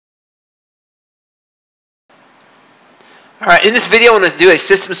Alright, in this video I want to do a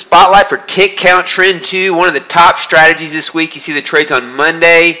system spotlight for Tick Count Trend 2, one of the top strategies this week. You see the trades on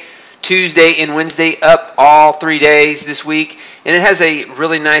Monday, Tuesday, and Wednesday up all 3 days this week. And it has a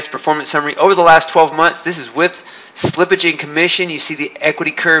really nice performance summary over the last 12 months. This is with slippage and commission. You see the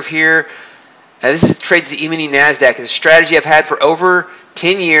equity curve here. This trades the Emini Nasdaq. It's a strategy I've had for over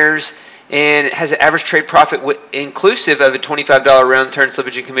 10 years. And it has an average trade profit inclusive of a $25 round turn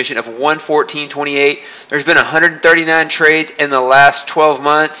slippage and commission of $114.28. There's been 139 trades in the last 12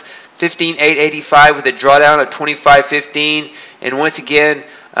 months, 15,885 with a drawdown of 25.15. And once again,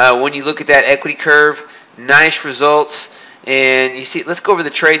 when you look at that equity curve, nice results. And you see, let's go over the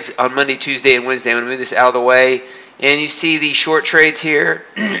trades on Monday, Tuesday, and Wednesday. I'm going to move this out of the way. And you see the short trades here.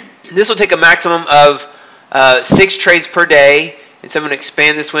 This will take a maximum of 6 trades per day. And so I'm going to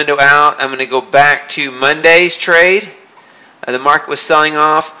expand this window out. I'm going to go back to Monday's trade. The market was selling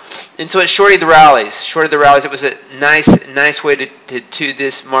off, and so it shorted the rallies. Shorted the rallies. It was a nice way to trade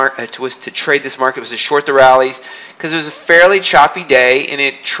this market. Was to short the rallies because it was a fairly choppy day, and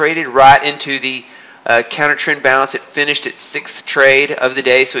it traded right into the counter trend balance. It finished its 6th trade of the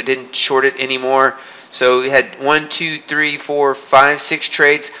day, so it didn't short it anymore. So we had 1, 2, 3, 4, 5, 6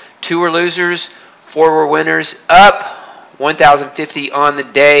 trades. 2 were losers, 4 were winners. Up 1,050 on the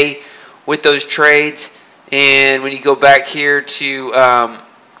day with those trades. And when you go back here to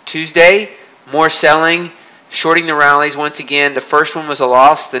Tuesday, more selling, shorting the rallies. Once again, the first one was a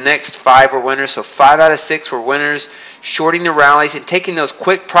loss. The next 5 were winners. So 5 out of 6 were winners, shorting the rallies and taking those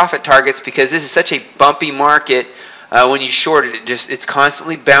quick profit targets because this is such a bumpy market. When you short it, it's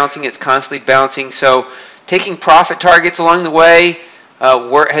constantly bouncing. It's constantly bouncing. So taking profit targets along the way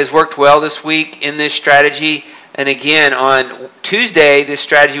has worked well this week in this strategy. And again, on Tuesday, this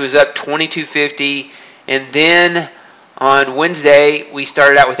strategy was up 22.50. And then on Wednesday, we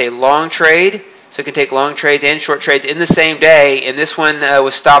started out with a long trade. So it can take long trades and short trades in the same day. And this one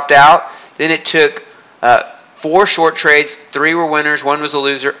was stopped out. Then it took 4 short trades. 3 were winners. 1 was a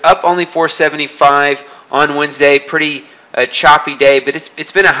loser. Up only 475 on Wednesday. Pretty choppy day. But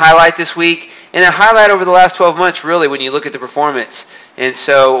it's been a highlight this week. And a highlight over the last 12 months, really, when you look at the performance. And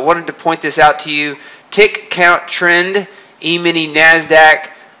so I wanted to point this out to you. Tick Count Trend, Emini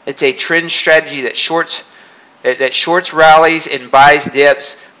Nasdaq. It's a trend strategy that shorts rallies and buys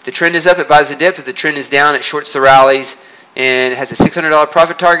dips. If the trend is up, it buys the dip. If the trend is down, it shorts the rallies. And it has a $600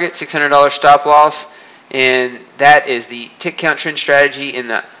 profit target, $600 stop loss. And that is the Tick Count Trend strategy in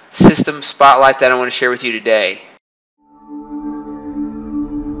the system spotlight that I want to share with you today.